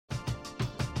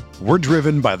We're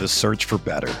driven by the search for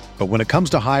better. But when it comes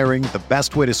to hiring, the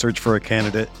best way to search for a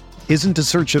candidate isn't to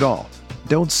search at all.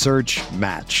 Don't search,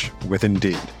 match with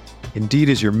Indeed. Indeed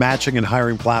is your matching and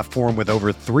hiring platform with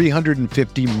over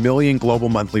 350 million global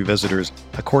monthly visitors,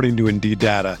 according to Indeed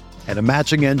data, and a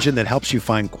matching engine that helps you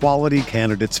find quality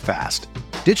candidates fast.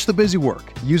 Ditch the busy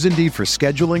work. Use Indeed for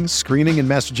scheduling, screening, and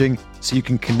messaging so you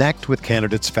can connect with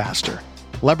candidates faster.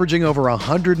 Leveraging over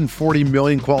 140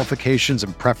 million qualifications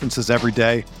and preferences every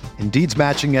day, Indeed's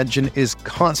matching engine is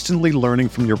constantly learning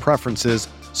from your preferences,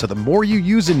 so the more you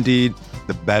use Indeed,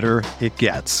 the better it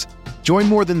gets. Join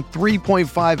more than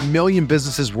 3.5 million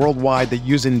businesses worldwide that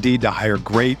use Indeed to hire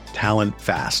great talent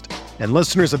fast. And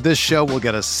listeners of this show will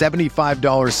get a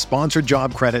 $75 sponsored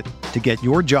job credit to get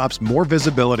your jobs more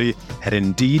visibility at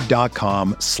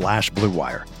Indeed.com/Blue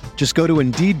Wire. Just go to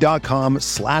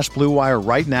Indeed.com/Blue Wire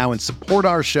right now and support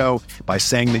our show by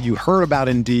saying that you heard about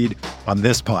Indeed on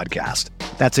this podcast.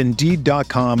 That's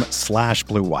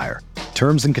Indeed.com/Blue Wire.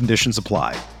 Terms and conditions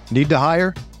apply. Need to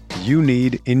hire? You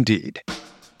need Indeed.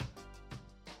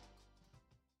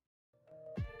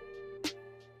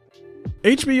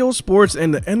 HBO Sports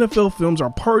and the NFL Films are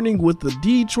partnering with the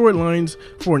Detroit Lions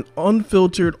for an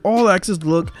unfiltered, all-access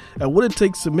look at what it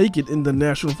takes to make it in the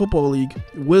National Football League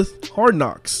with Hard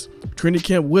Knocks, training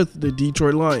camp with the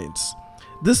Detroit Lions.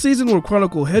 This season will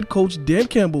chronicle head coach Dan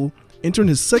Campbell entering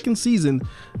his second season,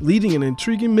 leading an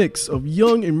intriguing mix of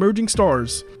young emerging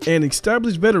stars and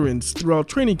established veterans throughout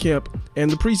training camp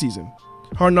and the preseason.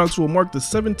 Hard Knocks will mark the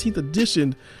 17th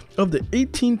edition of the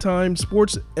 18-time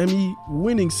Sports Emmy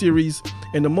winning series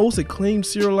and the most acclaimed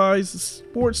serialized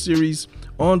sports series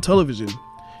on television.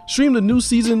 Stream the new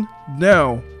season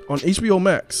now on HBO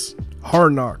Max.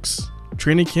 Hard Knocks,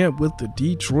 training camp with the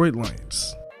Detroit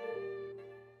Lions.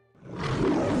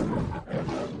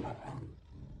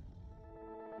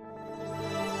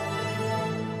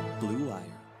 Blue Wire.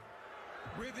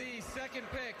 With the second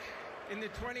pick in the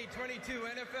 2022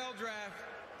 NFL Draft,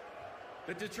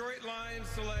 the Detroit Lions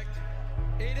select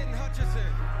Aiden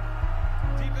Hutchinson,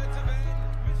 defensive end,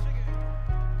 Michigan.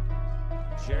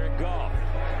 Jared Goff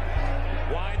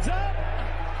winds up.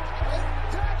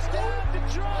 Touchdown,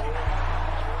 Detroit.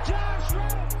 Josh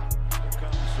Reynolds. Here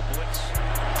comes the blitz.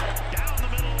 Down the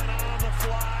middle and on the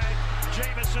fly.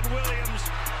 Jamison Williams,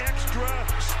 extra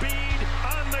speed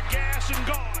on the gas and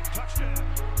gone. Touchdown.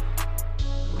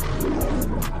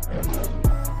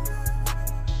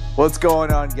 What's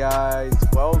going on, guys?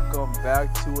 Welcome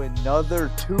back to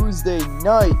another Tuesday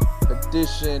night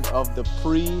edition of the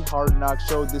Pre-Hard Knocks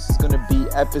Show. This is going to be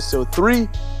episode 3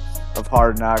 of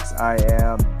Hard Knocks. I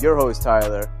am your host,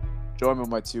 Tyler, joined by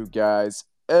my two guys.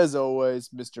 As always,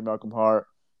 Mr. Malcolm Hart,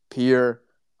 Pierre.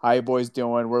 How you boys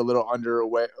doing? We're a little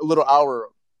hour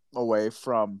away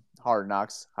from Hard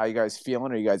Knocks. How you guys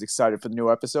feeling? Are you guys excited for the new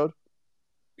episode?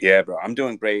 Yeah, bro. I'm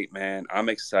doing great, man. I'm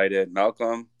excited.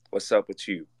 Malcolm, what's up with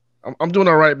you? I'm doing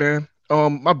all right, man.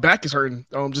 My back is hurting.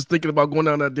 Just thinking about going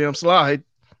down that damn slide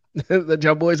that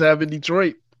y'all boys have in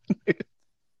Detroit.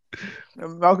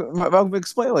 Malcolm,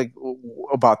 explain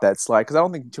about that slide, because I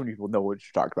don't think too many people know what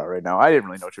you're talking about right now. I didn't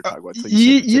really know what you're talking about.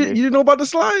 You didn't know about the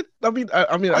slide? I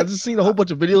just seen a whole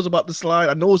bunch of videos about the slide.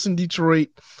 I know it's in Detroit,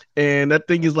 and that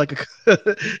thing is like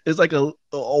a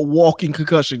walking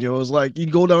concussion. It's like you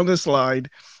go down this slide.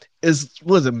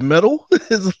 Was it metal?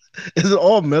 Is it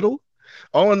all metal?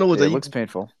 All I know is it looks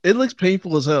painful. It looks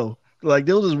painful as hell. Like,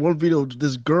 there was this one video of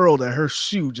this girl that her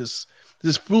shoe just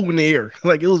flew in the air.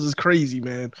 Like, it was just crazy,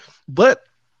 man. But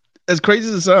as crazy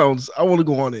as it sounds, I want to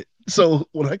go on it. So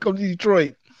when I come to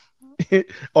Detroit,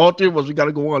 all three of us, we got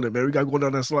to go on it, man. We got to go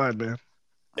down that slide, man.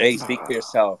 Hey, speak for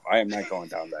yourself. I am not going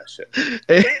down that shit.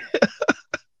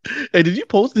 Hey, did you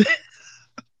post it?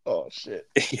 Oh, shit.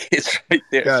 It's right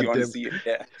there. God, if you want to see it,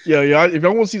 yeah. Yeah. If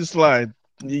y'all want to see the slide,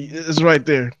 it's right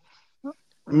there.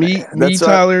 Me,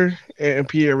 Tyler, and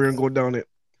Pierre, we're going to go down it.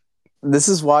 This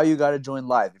is why you got to join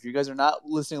live. If you guys are not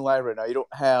listening live right now, you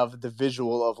don't have the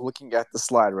visual of looking at the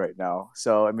slide right now.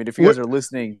 So, I mean, if you guys are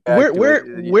listening.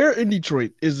 Where in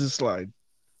Detroit is this slide?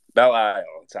 Belle Isle.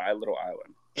 It's a little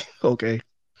island. Okay.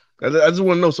 I just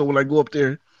want to know, so when I go up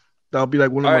there, that'll be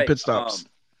like one of my pit stops.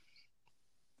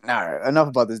 All right, enough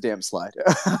about this damn slide.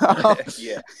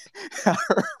 Yeah. All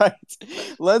right,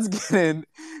 let's get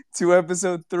into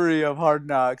episode 3 of Hard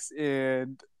Knocks.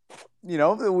 And, we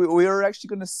are actually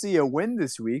going to see a win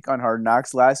this week on Hard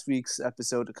Knocks. Last week's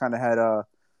episode kind of had a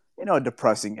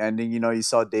depressing ending. You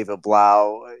saw David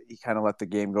Blau. He kind of let the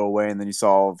game go away, and then you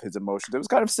saw all of his emotions. It was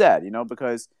kind of sad,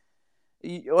 because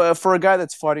for a guy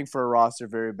that's fighting for a roster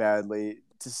very badly,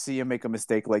 to see him make a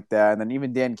mistake like that, and then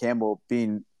even Dan Campbell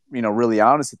being really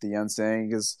honest at the end,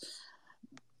 saying is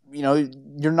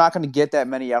you're not going to get that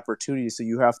many opportunities, so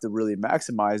you have to really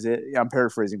maximize it. I'm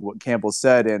paraphrasing what Campbell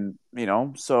said, and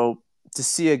so to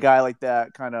see a guy like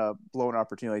that kind of blow an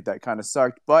opportunity like that kind of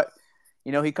sucked. But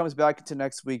he comes back into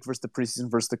next week versus the preseason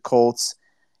versus the Colts.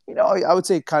 I would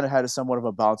say he kind of had a somewhat of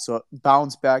a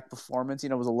bounce back performance.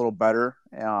 It was a little better.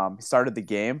 He started the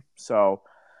game, so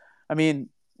I mean,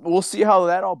 we'll see how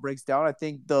that all breaks down. I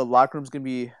think the locker room's going to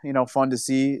be, fun to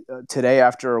see today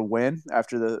after a win,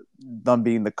 after them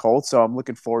being the Colts. So I'm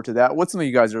looking forward to that. What's some of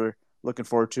you guys are looking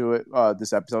forward to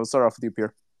this episode? Let's start off with you,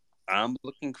 Pierre. I'm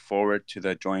looking forward to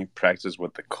the joint practice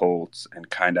with the Colts and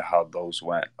kind of how those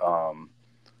went.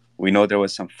 We know there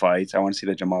was some fights. I want to see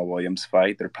the Jamal Williams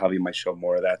fight. They probably might show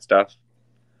more of that stuff.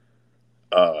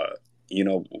 What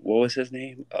was his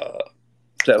name?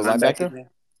 The linebacker?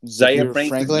 Zaire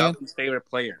Franklin, Malcolm's favorite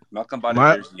player. Malcolm bought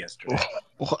a jersey yesterday.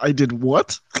 I did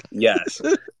what? Yes.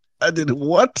 I did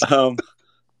what? No,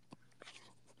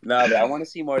 but I want to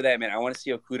see more of that, man. I want to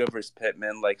see Okudah versus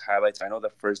Pittman, highlights. I know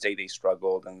the first day they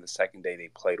struggled, and the second day they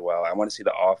played well. I want to see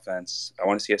the offense. I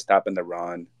want to see a stop in the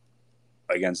run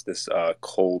against this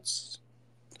Colts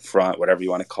front, whatever you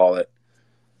want to call it.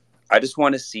 I just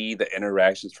want to see the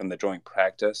interactions from the joint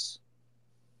practice.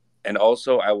 And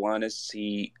also, I want to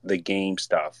see the game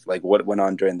stuff, what went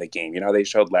on during the game. How they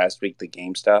showed last week the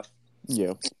game stuff?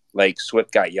 Yeah.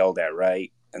 Swift got yelled at,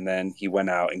 right? And then he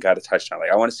went out and got a touchdown.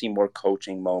 I want to see more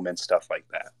coaching moments, stuff like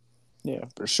that. Yeah,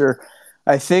 for sure.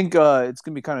 I think it's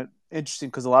going to be kind of interesting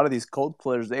because a lot of these Colt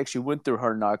players, they actually went through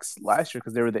Hard Knocks last year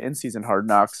because they were the in-season Hard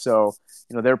Knocks. So,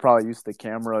 they're probably used to the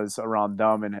cameras around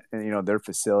them and their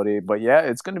facility. But, yeah,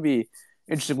 it's going to be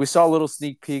interesting. We saw little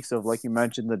sneak peeks of, like you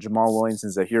mentioned, the Jamal Williams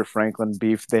and Zaire Franklin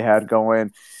beef they had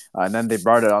going. And then they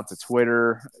brought it onto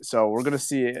Twitter. So we're going to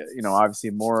see, obviously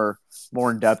more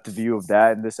in-depth view of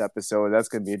that in this episode. That's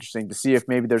going to be interesting to see if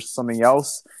maybe there's something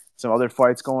else, some other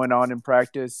fights going on in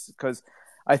practice. Because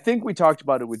I think we talked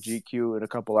about it with GQ in a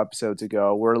couple episodes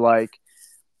ago. Where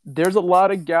there's a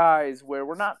lot of guys where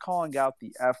we're not calling out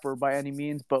the effort by any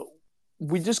means, but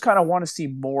we just kind of want to see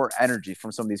more energy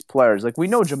from some of these players. We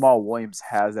know Jamal Williams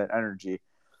has that energy.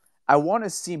 I want to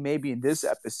see maybe in this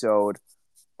episode,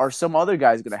 are some other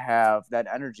guys going to have that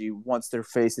energy once they're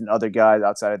facing other guys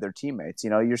outside of their teammates?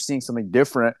 You're seeing something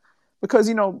different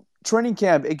because, training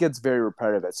camp, it gets very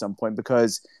repetitive at some point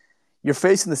because you're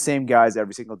facing the same guys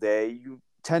every single day. You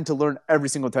tend to learn every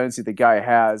single tendency the guy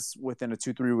has within a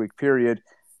 2-3 week period.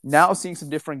 Now seeing some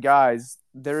different guys,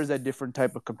 there is a different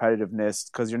type of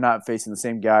competitiveness because you're not facing the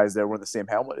same guys that wear the same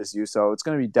helmet as you. So it's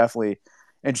going to be definitely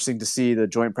interesting to see the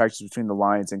joint practice between the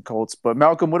Lions and Colts. But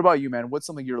Malcolm, what about you, man? What's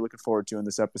something you're looking forward to in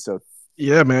this episode?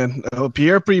 Yeah, man.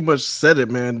 Pierre pretty much said it,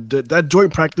 man. That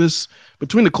joint practice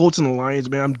between the Colts and the Lions,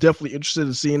 man, I'm definitely interested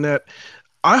in seeing that.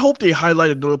 I hope they highlight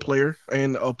another player,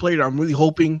 and a player that I'm really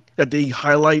hoping that they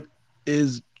highlight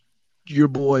is your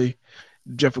boy,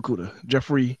 Jeffrey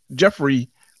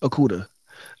Okudah.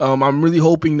 I'm really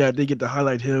hoping that they get to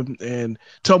highlight him and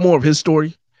tell more of his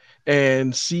story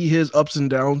and see his ups and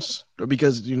downs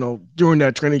because during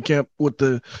that training camp with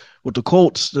the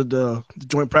Colts, the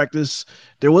joint practice,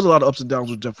 there was a lot of ups and downs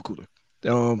with Jeff Okudah.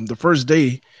 The first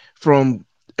day, from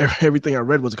everything I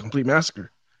read, was a complete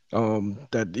massacre.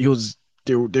 That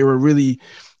they were really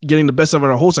getting the best of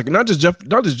our whole second, not just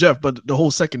Jeff, but the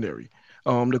whole secondary.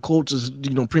 The Colts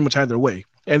pretty much had their way,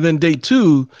 and then day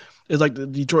two is like the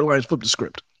Detroit Lions flipped the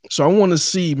script. So I want to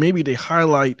see maybe they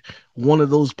highlight one of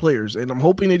those players, and I'm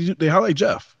hoping they highlight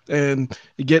Jeff and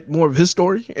get more of his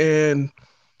story and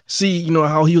see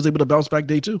how he was able to bounce back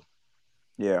day two.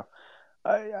 Yeah.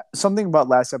 Something about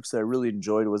last episode I really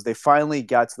enjoyed was they finally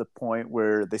got to the point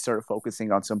where they started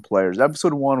focusing on some players.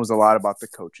 Episode 1 was a lot about the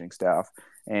coaching staff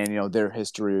and their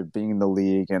history of being in the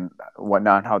league and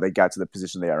whatnot, how they got to the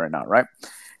position they are right now, right?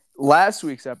 Last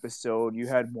week's episode, you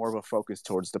had more of a focus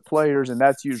towards the players, and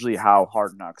that's usually how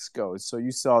Hard Knocks goes. So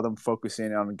you saw them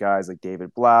focusing on guys like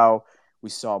David Blau. We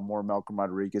saw more Malcolm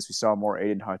Rodriguez. We saw more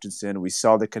Aiden Hutchinson. We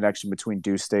saw the connection between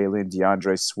Deuce Staley and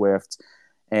DeAndre Swift.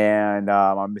 And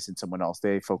I'm missing someone else.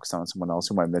 They focused on someone else.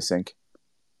 Who am I missing?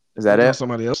 Is that it?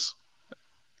 Somebody else?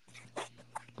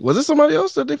 Was it somebody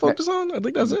else that they focused on? I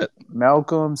think that's it.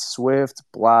 Malcolm, Swift,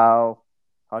 Blau,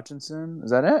 Hutchinson.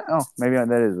 Is that it? Oh, maybe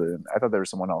that is it. I thought there was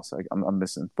someone else. I'm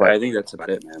missing. But I think that's about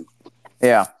it, man.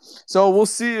 Yeah. So we'll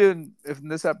see if in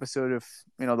this episode if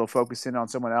they'll focus in on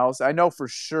someone else. I know for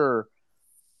sure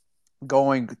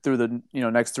going through the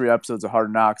next 3 episodes of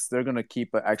Hard Knocks, they're gonna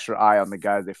keep an extra eye on the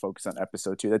guys they focus on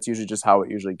episode 2. That's usually just how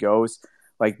it usually goes.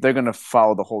 They're gonna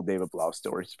follow the whole David Blau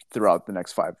story throughout the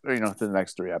next 5, through the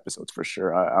next 3 episodes for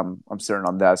sure. I'm certain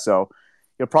on that. So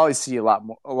you'll probably see a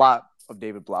lot of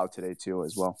David Blau today too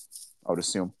as well. I would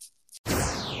assume.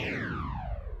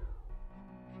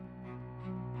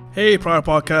 Hey, Prior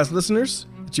Podcast listeners.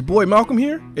 It's your boy Malcolm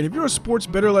here. And if you're a sports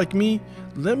bettor like me,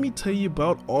 let me tell you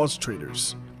about Odds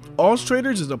Traders. Odds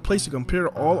Traders is a place to compare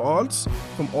all odds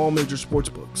from all major sports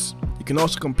books. You can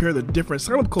also compare the different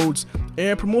sign-up codes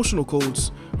and promotional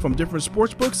codes from different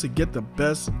sports books to get the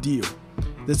best deal.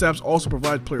 This app also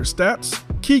provides player stats,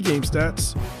 key game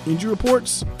stats, injury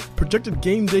reports, projected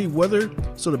game day weather,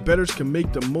 so the bettors can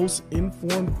make the most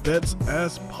informed bets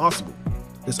as possible.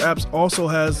 This app also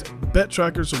has bet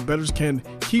trackers so bettors can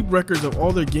keep records of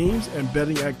all their games and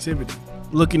betting activity.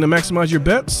 Looking to maximize your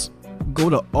bets?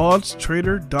 Go to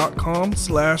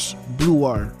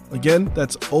oddstrader.com/bluewire. Again,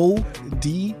 that's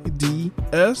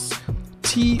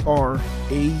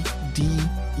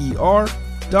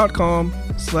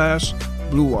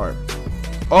oddstrader.com/bluewire.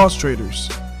 Odds Traders,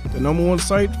 the number one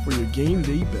site for your game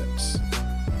day bets.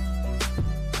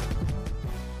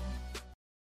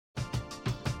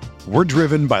 We're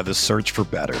driven by the search for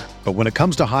better. But when it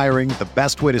comes to hiring, the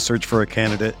best way to search for a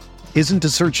candidate isn't to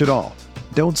search at all.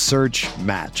 Don't search,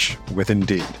 match with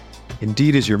Indeed.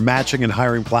 Indeed is your matching and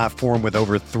hiring platform with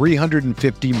over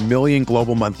 350 million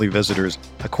global monthly visitors,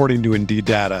 according to Indeed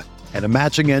data, and a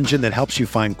matching engine that helps you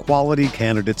find quality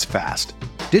candidates fast.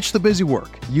 Ditch the busy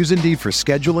work. Use Indeed for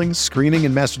scheduling, screening,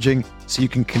 and messaging so you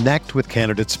can connect with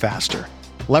candidates faster.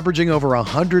 Leveraging over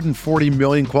 140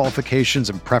 million qualifications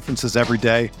and preferences every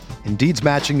day, Indeed's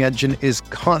matching engine is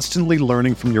constantly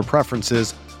learning from your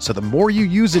preferences, so the more you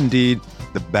use Indeed,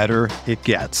 the better it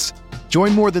gets.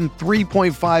 Join more than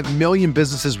 3.5 million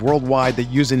businesses worldwide that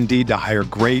use Indeed to hire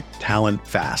great talent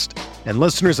fast. And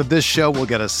listeners of this show will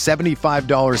get a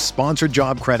 $75 sponsored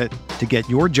job credit to get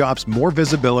your jobs more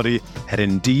visibility at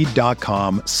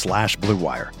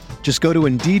Indeed.com/BlueWire. Just go to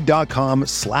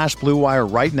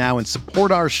Indeed.com/BlueWire right now and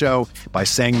support our show by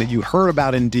saying that you heard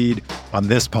about Indeed on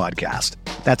this podcast.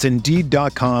 That's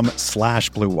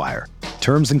Indeed.com/BlueWire.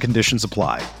 Terms and conditions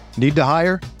apply. Need to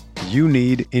hire? You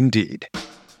need Indeed.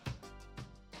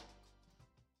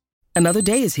 Another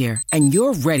day is here, and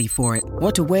you're ready for it.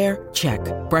 What to wear? Check.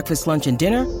 Breakfast, lunch, and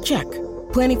dinner? Check.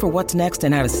 Planning for what's next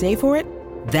and how to save for it?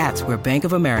 That's where Bank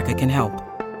of America can help.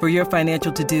 For your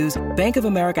financial to-dos, Bank of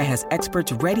America has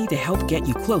experts ready to help get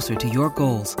you closer to your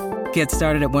goals. Get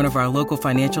started at one of our local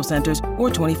financial centers or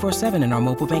 24/7 in our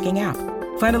mobile banking app.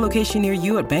 Find a location near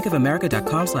you at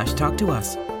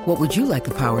bankofamerica.com/talktous. What would you like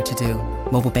the power to do?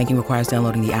 Mobile banking requires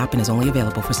downloading the app and is only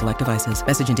available for select devices.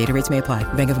 Message and data rates may apply.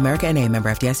 Bank of America N.A., member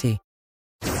FDIC.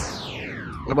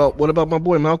 What about my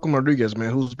boy Malcolm Rodriguez,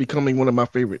 man, who's becoming one of my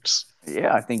favorites?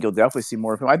 Yeah, I think you'll definitely see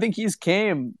more of him. I think he's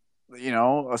came,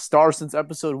 a star since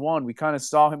episode 1. We kind of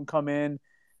saw him come in,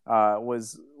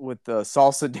 was with the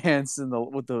salsa dance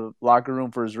with the locker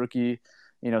room for his rookie,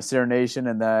 serenation,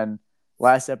 and then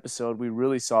last episode we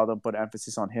really saw them put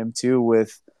emphasis on him too,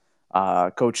 with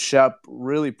Coach Shep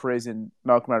really praising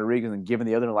Malcolm Rodriguez and giving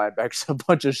the other linebackers a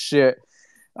bunch of shit.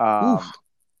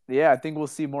 Yeah, I think we'll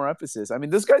see more emphasis. I mean,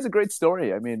 this guy's a great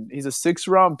story. I mean, he's a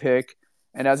 6th-round pick,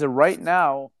 and as of right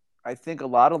now, I think a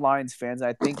lot of Lions fans,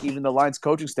 I think even the Lions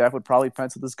coaching staff would probably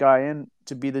pencil this guy in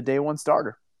to be the day one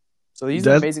starter. So he's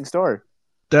an amazing story.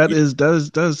 That is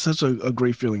such a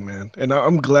great feeling, man. And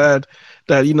I'm glad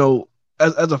that,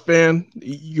 as a fan,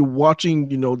 you're watching,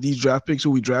 these draft picks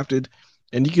who we drafted,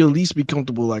 and you can at least be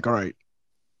comfortable, like, all right,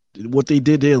 what they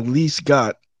did, they at least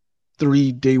got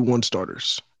 3 day one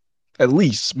starters. At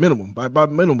least, minimum, by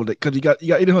minimum, because you got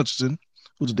Aiden Hutchinson,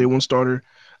 who's a day one starter.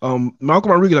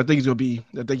 Malcolm Rodriguez, I think he's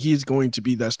going to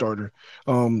be that starter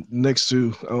next to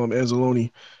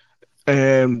Anzalone.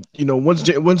 And, once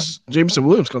Jameson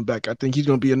Williams comes back, I think he's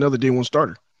going to be another day one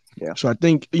starter. Yeah. So I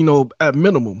think, at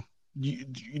minimum,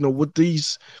 with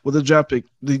the draft pick,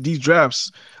 these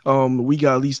drafts, we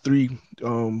got at least 3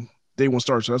 day one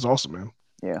starters. So that's awesome, man.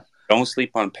 Yeah. Don't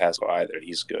sleep on Pascal either.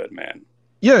 He's good, man.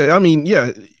 Yeah, I mean,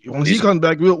 yeah. Once he comes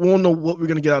back, we won't know what we're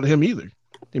gonna get out of him either.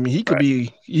 I mean, he could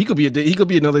be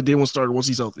another day one starter once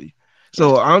he's healthy.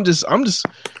 So I'm just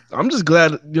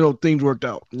glad things worked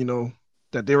out.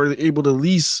 That they were able to at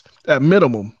least at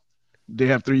minimum they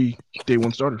have 3 day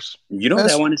one starters. You know what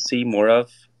I want to see more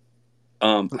of?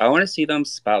 I want to see them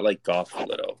spotlight Goff a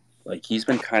little. Like, he's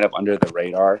been kind of under the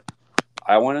radar.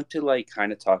 I wanted to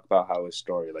kind of talk about how his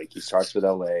story. Like, he starts with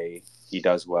LA, he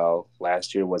does well.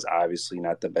 Last year was obviously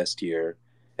not the best year,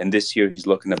 and this year he's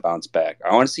looking to bounce back.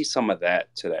 I want to see some of that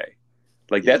today.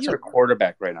 Like, that's our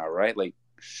quarterback right now, right? Like,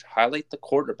 highlight the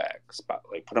quarterback spot.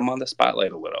 Like, put him on the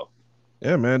spotlight a little.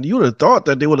 Yeah, man. You would have thought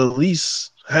that they would at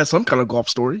least had some kind of Goff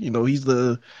story. He's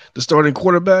the starting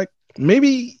quarterback.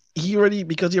 Maybe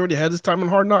because he already had his time in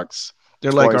Hard Knocks.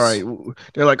 They're like, Twice. all right.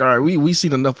 They're like, all right. We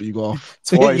seen enough of you, Golf.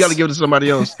 You got to Twice. give it to somebody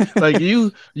else. Like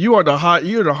you are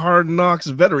you're the hard knocks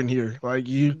veteran here. Like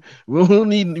we don't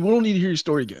need to hear your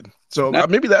story again. So Not,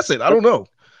 maybe that's it. I don't know.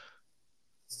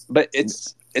 but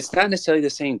it's not necessarily the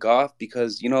same Goff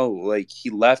because like he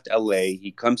left LA,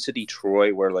 he comes to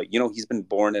Detroit where like he's been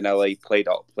born in LA, played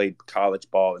college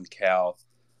ball in Cal,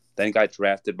 then got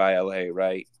drafted by LA,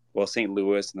 right? Well, St.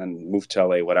 Louis, and then moved to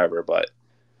LA, whatever. But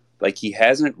like he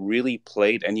hasn't really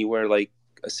played anywhere like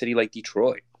a city like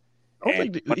Detroit. I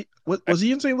don't think was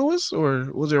he in St. Louis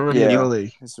or was it already in LA?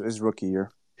 His rookie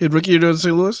year. His rookie year in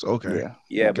St. Louis? Okay.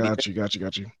 Yeah. Got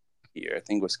you. Here, I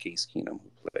think it was Case Keenum who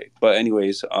played. But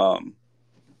anyways,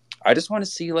 I just want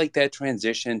to see like that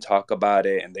transition, talk about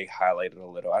it, and they highlight it a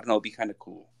little. I don't know, it'd be kind of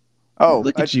cool. Oh,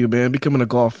 look at you, man, becoming a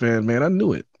Golf fan, man. I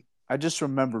knew it. I just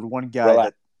remembered one guy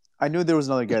that I knew there was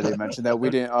another guy they mentioned that we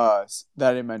didn't that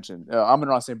I didn't mention.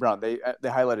 Amon-Ra St. Brown. They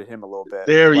highlighted him a little bit.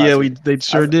 They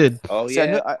sure did. Oh See,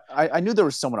 yeah. I knew there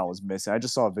was someone I was missing. I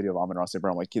just saw a video of Amon-Ra St.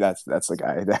 Brown. I'm like, yeah, that's the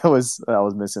guy that was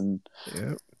missing.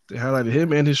 Yeah, they highlighted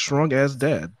him and his strong ass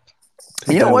dad.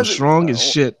 You know what? Strong as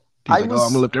shit. He's I'm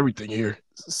gonna lift everything here.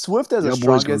 Swift has a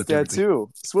strongest dad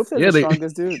too. Swift has a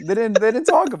strongest dude. They didn't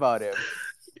talk about him.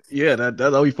 Yeah,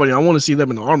 that'll be funny. I want to see them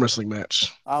in an arm wrestling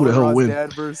match. Who the hell will win?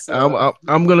 Versus,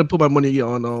 I'm gonna put my money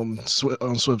on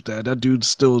Swift dad. That dude's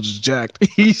still just jacked.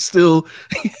 He's still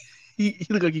he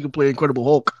look like he can play Incredible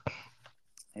Hulk.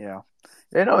 Yeah.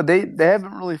 They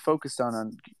haven't really focused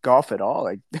on Goff at all.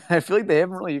 Like I feel like they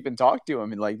haven't really even talked to him. I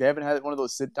mean, like they haven't had one of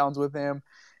those sit downs with him.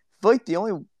 I feel like the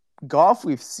only Goff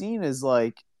we've seen is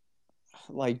like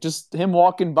just him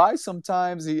walking by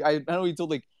sometimes. I know he told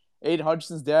like Aiden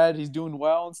Hutchinson's dad he's doing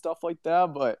well and stuff like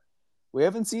that, but we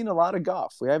haven't seen a lot of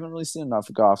Goff. We haven't really seen enough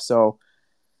of Goff. So,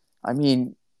 I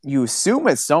mean, you assume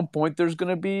at some point there's going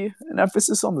to be an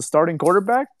emphasis on the starting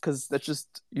quarterback because that's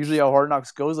just usually how Hard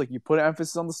Knocks goes. Like you put an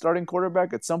emphasis on the starting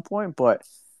quarterback at some point, but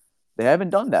they haven't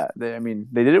done that. They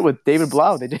did it with David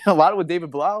Blau. They did a lot with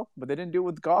David Blau, but they didn't do it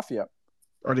with Goff yet.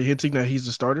 Are they hinting that he's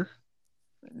the starter?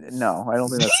 No, I don't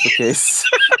think that's the case.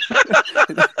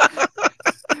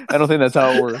 I don't think that's how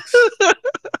it works.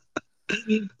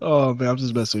 Oh man, I'm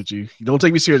just messing with you. Don't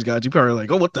take me serious, guys. You probably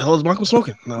like, oh, what the hell is Malcolm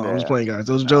smoking? No, I'm just playing, guys.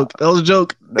 That was a joke. That was a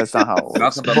joke. That's not how it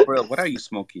works. Malcolm, what are you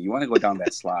smoking? You want to go down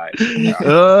that slide?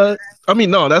 No,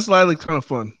 that slide looks kind of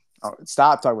fun. Oh,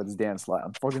 stop talking about this damn slide.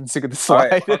 I'm fucking sick of the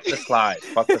slide. Right, fuck the slide.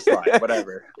 Fuck the slide.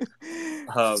 Whatever.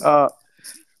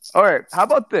 All right, how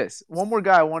about this? One more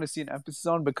guy I want to see an emphasis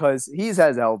on because he's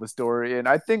has a hell of a story, and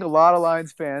I think a lot of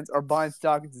Lions fans are buying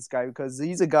stock in this guy because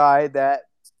he's a guy that,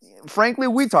 frankly,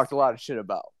 we talked a lot of shit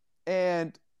about.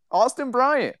 And Austin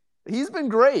Bryant, he's been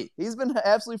great. He's been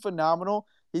absolutely phenomenal.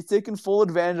 He's taken full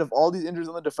advantage of all these injuries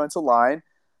on the defensive line.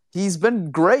 He's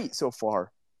been great so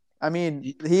far. I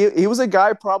mean, he was a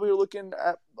guy probably looking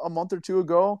at a month or two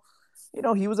ago.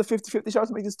 He was a 50-50 shot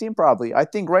to make this team probably. I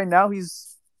think right now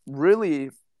he's really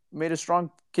made a strong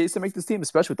case to make this team,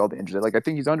 especially with all the injuries. Like I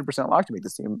think he's 100% locked to make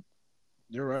this team.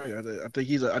 You're right. I think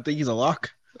he's a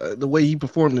lock. The way he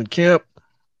performed in camp,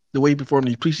 the way he performed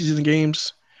in these preseason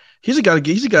games, he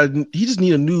just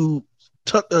need a new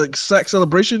sack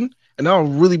celebration, and I'll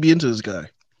really be into this guy.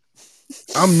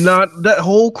 I'm not that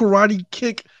whole karate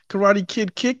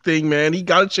kid kick thing, man. He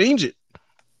got to change it.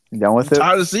 Done with it.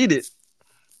 Tired of seeing it.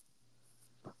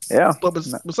 Yeah. But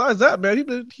besides that,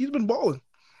 man, he's been balling.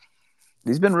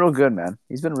 He's been real good, man.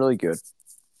 He's been really good.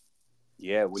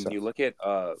 Yeah, when you look at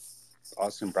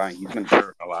Austin Bryant, he's been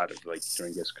hurt a lot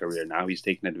during his career. Now he's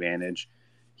taking advantage.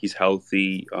 He's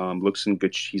healthy. He's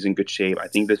in good shape. I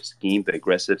think the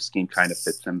aggressive scheme, kind of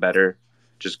fits him better.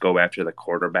 Just go after the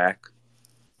quarterback.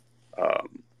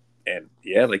 And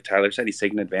yeah, like Tyler said, he's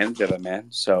taking advantage of it,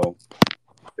 man. So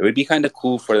it would be kind of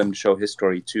cool for them to show his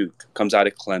story too. Comes out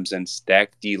of Clemson,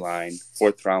 stacked D-line,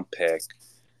 4th round pick.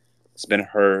 It's been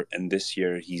hurt, and this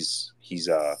year he's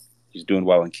doing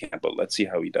well in camp. But let's see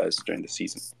how he does during the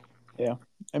season. Yeah,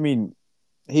 I mean,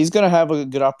 he's going to have a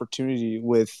good opportunity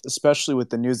especially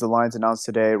with the news the Lions announced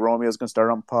today. Romeo's going to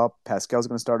start on PUP. Pascal's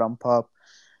going to start on PUP.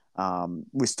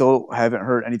 We still haven't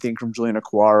heard anything from Julian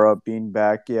Okwara being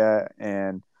back yet,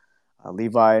 and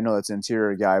Levi. I know that's an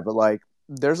interior guy, but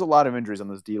there's a lot of injuries on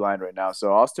this D line right now.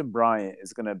 So Austin Bryant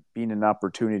is going to be in an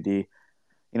opportunity.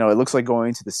 It looks like going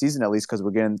into the season, at least because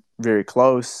we're getting very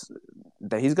close,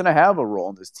 that he's going to have a role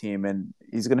in this team, and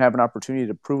he's going to have an opportunity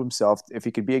to prove himself if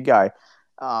he could be a guy.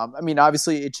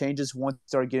 Obviously it changes once you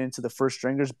start getting into the first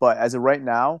stringers, but as of right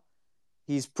now,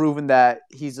 he's proven that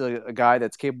he's a guy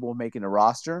that's capable of making a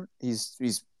roster.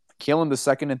 He's killing the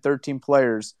second and third team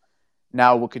players.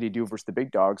 Now, what could he do versus the big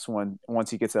dogs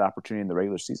once he gets that opportunity in the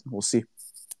regular season? We'll see.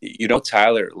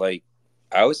 Tyler, like,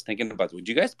 I was thinking about, would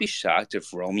you guys be shocked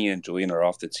if Romy and Julian are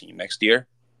off the team next year?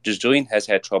 Just Julian has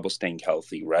had trouble staying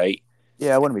healthy, right?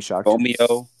 Yeah, I wouldn't be shocked.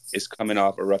 Romeo is coming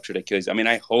off a ruptured Achilles. I mean,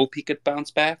 I hope he could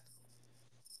bounce back,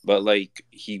 but like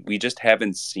we just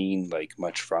haven't seen like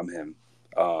much from him.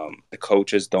 The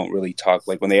coaches don't really talk.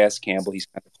 Like when they ask Campbell, he's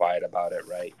kind of quiet about it,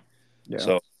 right? Yeah.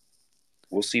 So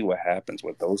we'll see what happens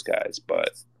with those guys.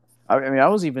 But I mean, I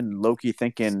was even low-key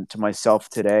thinking to myself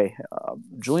today,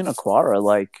 Julian Aquara,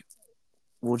 like,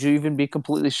 would you even be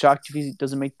completely shocked if he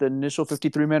doesn't make the initial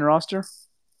 53-man roster?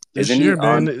 This isn't year, he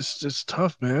man, on? it's just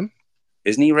tough, man.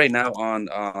 Isn't he right now on?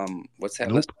 What's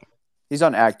that list? Nope. He's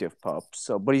on active pup,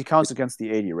 but he counts against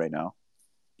the 80 right now.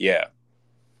 Yeah.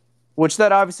 Which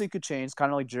that obviously could change,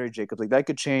 kind of like Jerry Jacobs. Like that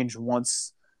could change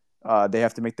once they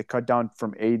have to make the cut down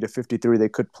from 80 to 53. They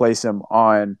could place him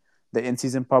on the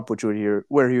in-season pup,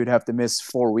 where he would have to miss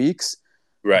 4 weeks.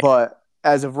 Right. But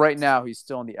as of right now, he's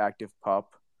still on the active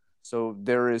pup. So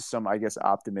there is some, I guess,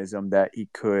 optimism that he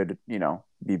could,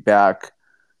 be back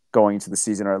going into the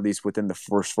season, or at least within the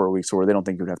first 4 weeks, where they don't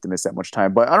think he would have to miss that much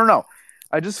time. But I don't know.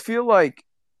 I just feel like,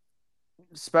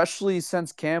 especially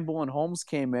since Campbell and Holmes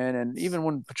came in, and even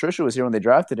when Patricia was here when they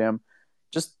drafted him,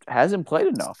 just hasn't played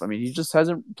enough. I mean, he just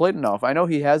hasn't played enough. I know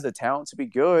he has the talent to be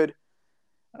good,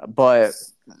 but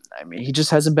I mean, he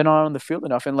just hasn't been on the field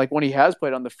enough. And like when he has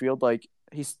played on the field, like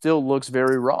he still looks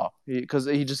very raw because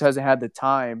he just hasn't had the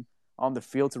time on the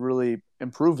field to really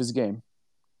improve his game.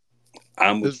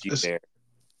 I'm with you there.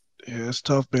 Yeah, it's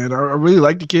tough, man. I really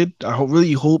like the kid.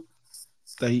 Really hope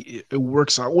that it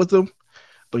works out with him.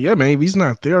 But yeah, man, if he's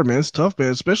not there, man, it's tough,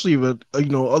 man. Especially if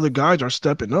other guys are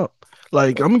stepping up.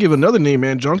 Like I'm gonna give another name,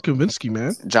 man, John Kaminsky,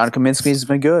 man. John Kaminsky's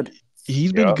been good.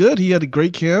 He's been good. He had a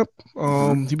great camp.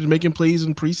 Mm-hmm. He was making plays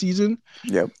in preseason.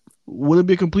 Yep. Would it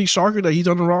be a complete shocker that he's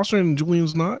on the roster and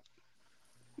Julian's not?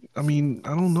 I mean, I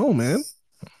don't know, man.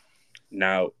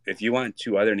 Now, if you want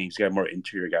 2 other names, you got more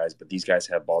interior guys, but these guys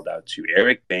have balled out too.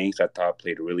 Eric Banks, I thought,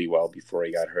 played really well before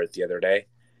he got hurt the other day.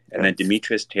 And then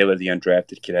Demetrius Taylor, the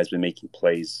undrafted kid, has been making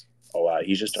plays a lot.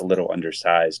 He's just a little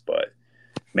undersized, but,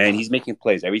 man, he's making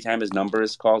plays. Every time his number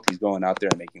is called, he's going out there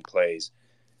and making plays.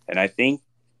 And I think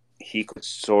he could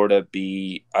sort of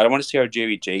be – I don't want to say our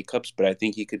Jerry Jacobs, but I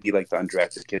think he could be like the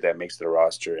undrafted kid that makes the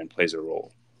roster and plays a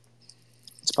role.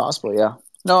 It's possible, yeah.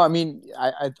 No, I mean,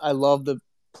 I love the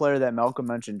player that Malcolm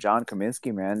mentioned, John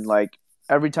Kaminsky, man. Like,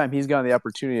 every time he's gotten the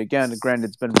opportunity, again, granted,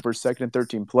 it's been for second and third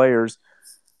team players,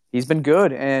 he's been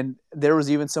good. And there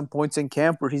was even some points in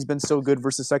camp where he's been so good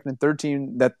versus second and third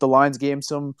team that the Lions gave him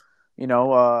some,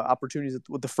 opportunities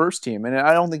with the first team. And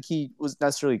I don't think he was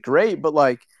necessarily great, but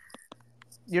like,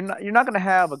 you're not going to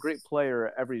have a great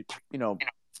player every,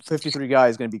 53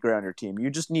 guys going to be great on your team. You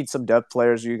just need some depth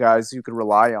players, you guys you could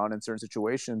rely on in certain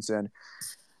situations. And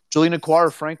Julian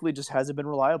Aquara, frankly, just hasn't been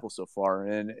reliable so far.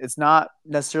 And it's not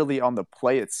necessarily on the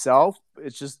play itself.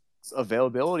 It's just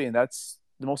availability, and that's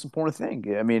the most important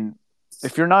thing. I mean,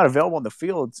 if you're not available on the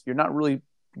field, you're not really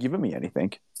giving me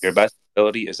anything. Your best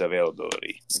ability is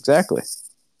availability. Exactly.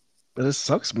 But it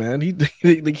sucks, man.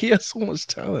 He has so much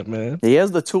talent, man. He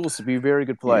has the tools to be a very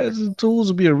good player. He has the tools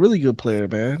to be a really good player,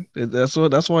 man. That's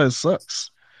why it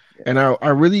sucks. Yeah. And I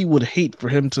really would hate for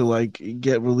him to like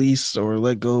get released or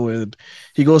let go and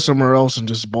he goes somewhere else and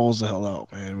just balls the hell out,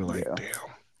 man. We're like, damn.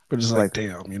 We're just like,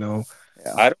 damn, Yeah.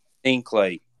 I don't think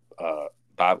like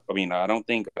Bob. I mean, I don't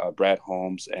think Brad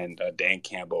Holmes and Dan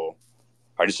Campbell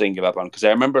are just saying give up on him, because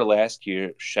I remember last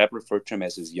year Shep referred to him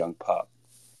as his young pup.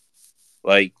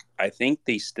 Like, I think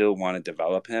they still want to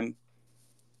develop him.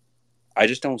 I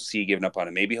just don't see giving up on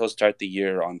him. Maybe he'll start the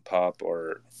year on PUP,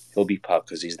 or he'll be PUP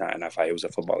because he's not NFL. It was a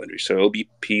football injury. So it'll be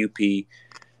PUP.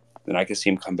 Then I can see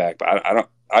him come back. But I don't.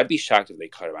 I'd be shocked if they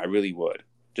cut him. I really would.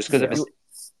 Just because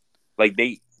like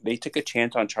they took a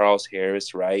chance on Charles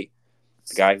Harris, right?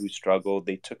 The guy who struggled.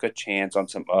 They took a chance on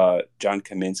some John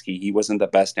Kaminsky. He wasn't the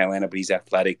best in Atlanta, but he's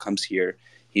athletic. Comes here,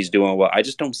 he's doing well. I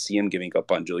just don't see him giving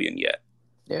up on Julian yet.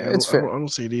 Yeah, it's fair. I don't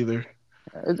see it either.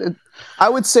 I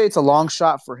would say it's a long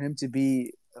shot for him to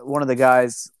be one of the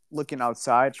guys looking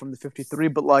outside from the 53,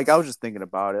 but like I was just thinking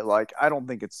about it. Like, I don't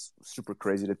think it's super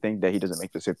crazy to think that he doesn't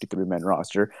make this 53-man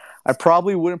roster. I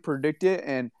probably wouldn't predict it,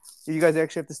 and you guys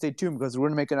actually have to stay tuned because we're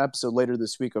going to make an episode later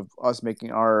this week of us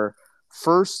making our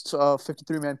first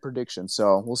 53-man prediction.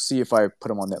 So we'll see if I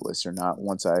put him on that list or not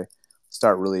once I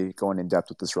start really going in depth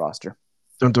with this roster.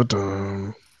 Dun, dun,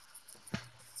 dun.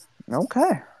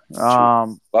 Okay.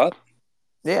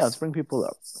 Yeah, let's bring people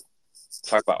up.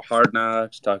 Talk about Hard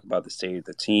Knocks, talk about the state of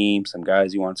the team, some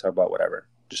guys you want to talk about, whatever.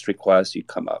 Just request, you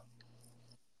come up.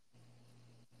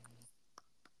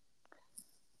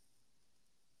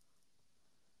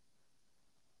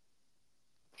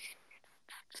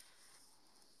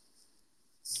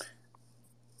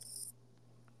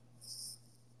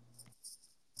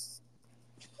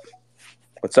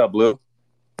 What's up, Blue?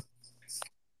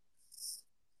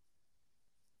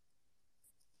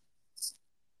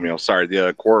 Sorry,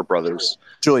 the Cora brothers.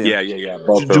 Julian. Yeah.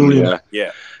 Both of them, Julian.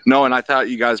 Yeah. No, and I thought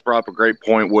you guys brought up a great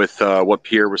point with what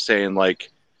Pierre was saying,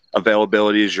 like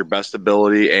availability is your best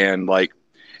ability. And like,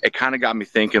 it kind of got me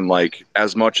thinking, like,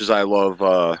 as much as I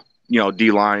love,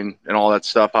 D-line and all that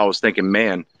stuff, I was thinking,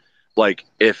 man, like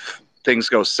if things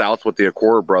go south with the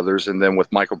Okora brothers and then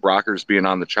with Michael Brockers being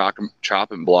on the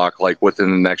chopping block, like within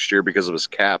the next year because of his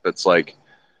cap, it's like,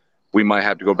 we might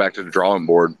have to go back to the drawing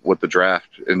board with the draft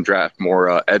and draft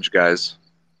more edge guys.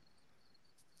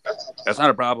 That's not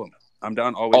a problem. I'm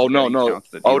down always. Oh, no.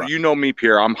 Oh, you know me,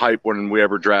 Pierre. I'm hyped when we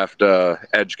ever draft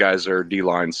edge guys or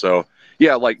D-line. So,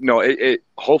 yeah, like, no, it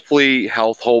hopefully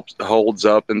health holds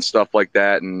up and stuff like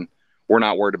that, and we're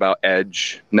not worried about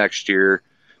edge next year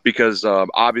because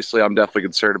obviously I'm definitely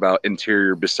concerned about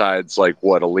interior besides, like,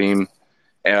 Aleem.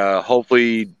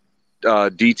 Hopefully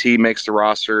DT makes the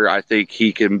roster. I think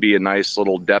he can be a nice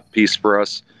little depth piece for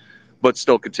us, but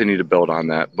still continue to build on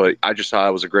that. But I just thought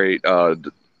it was a great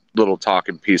little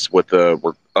talking piece with the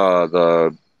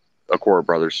Okora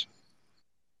brothers.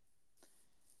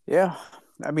 Yeah,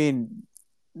 I mean,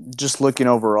 just looking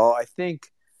overall, I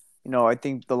think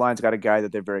the line's got a guy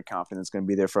that they're very confident is going to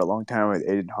be there for a long time with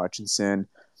Aiden Hutchinson.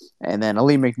 And then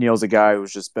Ali McNeil's a guy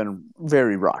who's just been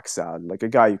very rock solid, like a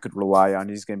guy you could rely on.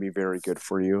 He's going to be very good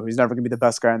for you. He's never going to be the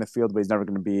best guy in the field, but he's never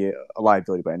going to be a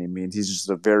liability by any means. He's just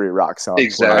a very rock solid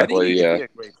Exactly, yeah. Be a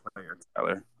great player,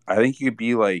 Tyler. I think he could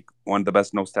be like one of the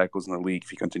best nose tackles in the league if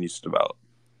he continues to develop.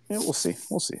 Yeah, we'll see.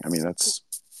 I mean, it's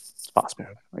possible,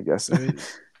 I guess.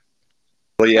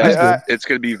 Well, yeah, it's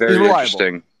going to be very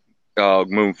interesting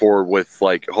moving forward with,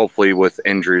 like, hopefully with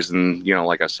injuries and,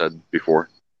 like I said before.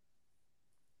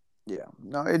 Yeah,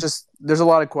 no, there's a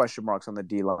lot of question marks on the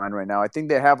D line right now. I think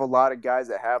they have a lot of guys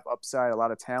that have upside, a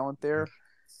lot of talent there.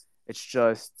 It's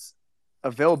just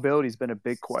availability has been a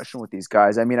big question with these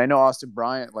guys. I mean, I know Austin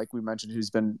Bryant, like we mentioned, who's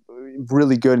been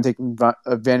really good and taking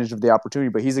advantage of the opportunity,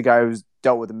 but he's a guy who's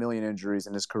dealt with a million injuries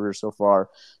in his career so far.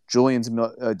 Julian's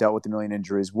dealt with a million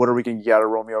injuries. What are we going to get out of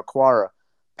Romeo Quara?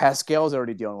 Pascal's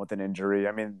already dealing with an injury.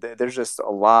 I mean, there's just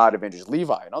a lot of injuries.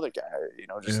 Levi, another guy,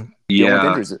 dealing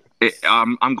with injuries.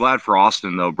 I'm glad for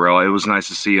Austin, though, bro. It was nice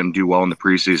to see him do well in the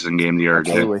preseason game the other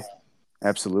day.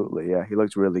 Absolutely. Yeah, he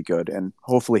looked really good, and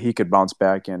hopefully he could bounce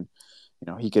back and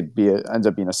he could ends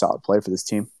up being a solid player for this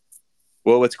team.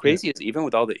 Well, what's crazy is even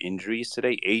with all the injuries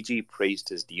today, AG praised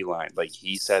his D-line. Like,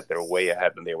 he said they're way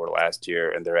ahead than they were last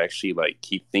year, and they're actually, like,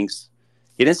 he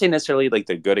didn't say necessarily, like,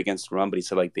 they're good against the run, but he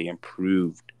said, like, they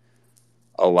improved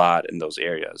a lot in those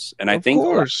areas. And I think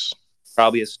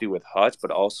probably has to do with Hutch,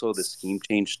 but also the scheme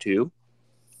change, too.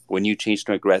 When you change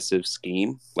to an aggressive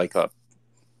scheme, like not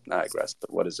aggressive,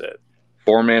 but what is it?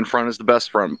 4-man front is the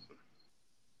best front.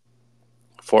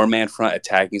 4-man front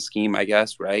attacking scheme, I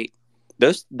guess, right?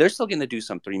 They're still going to do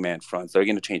some 3-man fronts. They're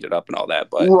going to change it up and all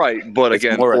that, but but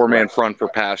again, 4-man front for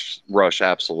pass rush,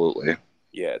 absolutely.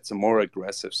 Yeah, it's a more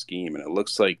aggressive scheme, and it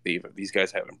looks like these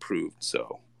guys have improved.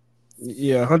 So,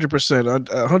 yeah, 100%,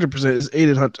 100% is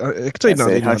Aiden Hutchinson. I can tell you now,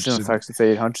 Aiden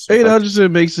Hutchinson. Aiden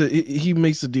Hutchinson makes it. He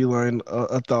makes the D line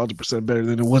 1,000% better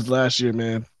than it was last year,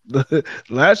 man.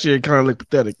 Last year it kind of looked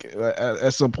pathetic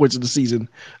at some points in the season.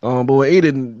 But with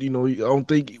Aiden, I don't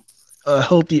think a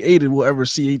healthy Aiden will ever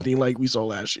see anything like we saw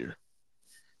last year.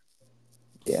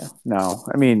 Yeah, no.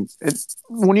 I mean,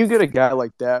 when you get a guy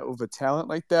like that with a talent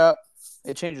like that,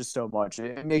 it changes so much.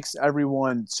 It makes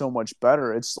everyone so much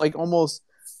better. It's like almost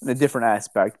in a different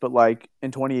aspect, but like in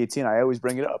 2018, I always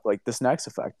bring it up, like the snacks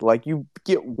effect. Like you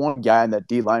get one guy in that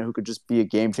D line who could just be a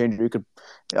game changer. You could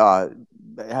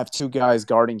have two guys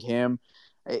guarding him.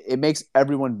 It makes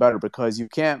everyone better because you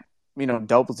can't,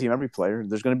 double team every player.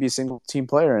 There's going to be a single team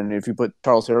player, and if you put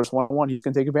Charles Harris 1-on-1, he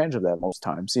can take advantage of that most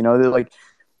times. Like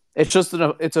it's just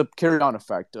it's a carry on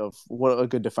effect of what a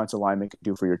good defensive lineman can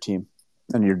do for your team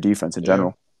and your defense in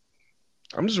general.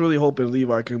 I'm just really hoping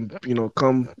Levi can,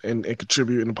 come and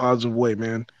contribute in a positive way,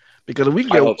 man. Because if we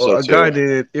can get a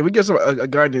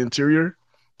guy in the interior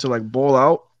to like ball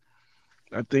out,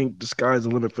 I think the sky's the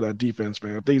limit for that defense,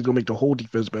 man. I think he's gonna make the whole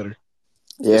defense better.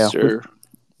 Yeah, yes, sir.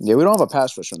 We don't have a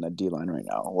pass rusher on that D line right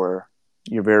now, where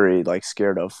you're very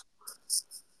scared of,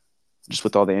 just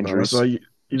with all the injuries. So you're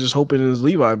just hoping it's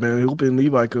Levi, man. You're hoping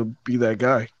Levi could be that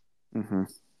guy. Mm-hmm.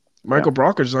 Michael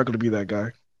Brockers is not going to be that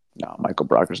guy. No, Michael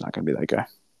Brocker's not going to be that guy.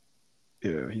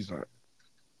 Yeah, he's not.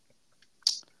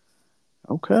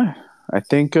 Okay. I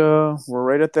think we're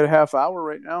right at that half hour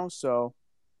right now, so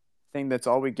I think that's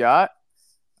all we got.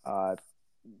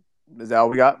 Is that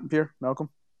all we got, Pierre? Malcolm?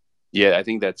 Yeah, I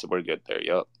think we're good there.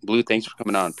 Yo, Blue, thanks for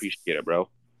coming on. Appreciate it, bro.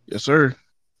 Yes, sir.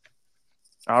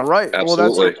 All right.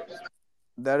 Absolutely. Well,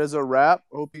 that is a wrap.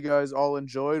 Hope you guys all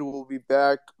enjoyed. We'll be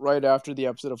back right after the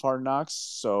episode of Hard Knocks.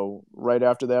 So right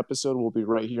after the episode, we'll be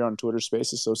right here on Twitter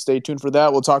Spaces. So stay tuned for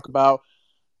that. We'll talk about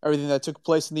everything that took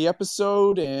place in the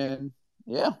episode. And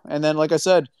then like I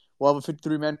said, we'll have a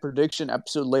 53-man prediction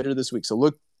episode later this week. So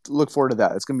look forward to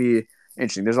that. It's going to be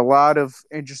interesting. There's a lot of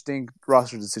interesting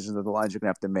roster decisions that the Lions are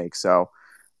going to have to make. So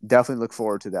definitely look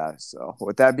forward to that. So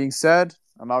with that being said,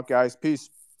 I'm out, guys. Peace.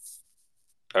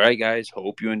 All right, guys.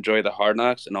 Hope you enjoy the Hard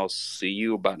Knocks, and I'll see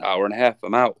you about an hour and a half.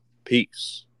 I'm out.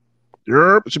 Peace.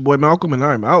 Yep, it's your boy Malcolm, and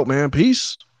I'm out, man.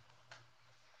 Peace.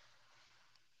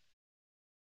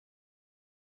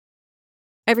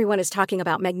 Everyone is talking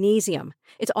about magnesium.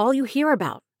 It's all you hear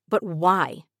about. But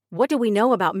why? What do we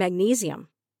know about magnesium?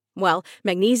 Well,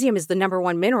 magnesium is the number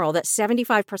one mineral that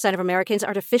 75% of Americans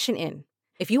are deficient in.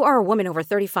 If you are a woman over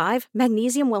 35,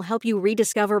 magnesium will help you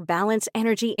rediscover balance,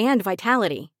 energy, and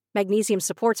vitality. Magnesium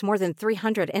supports more than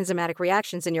 300 enzymatic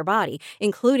reactions in your body,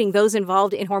 including those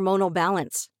involved in hormonal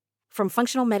balance. From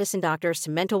functional medicine doctors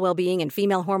to mental well-being and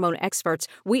female hormone experts,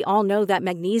 we all know that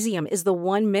magnesium is the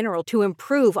one mineral to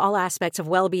improve all aspects of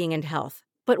well-being and health.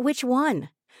 But which one?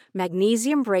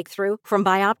 Magnesium Breakthrough from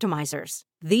Bioptimizers,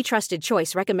 the trusted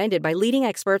choice recommended by leading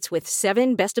experts with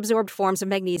 7 best-absorbed forms of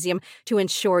magnesium to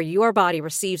ensure your body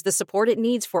receives the support it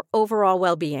needs for overall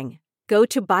well-being. Go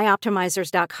to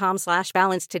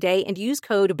bioptimizers.com/balance today and use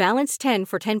code BALANCE10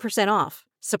 for 10% off.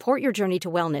 Support your journey to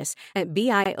wellness at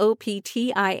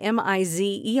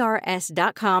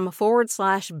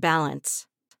bioptimizers.com/balance.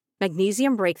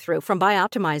 Magnesium Breakthrough from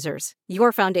Bioptimizers,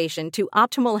 your foundation to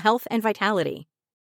optimal health and vitality.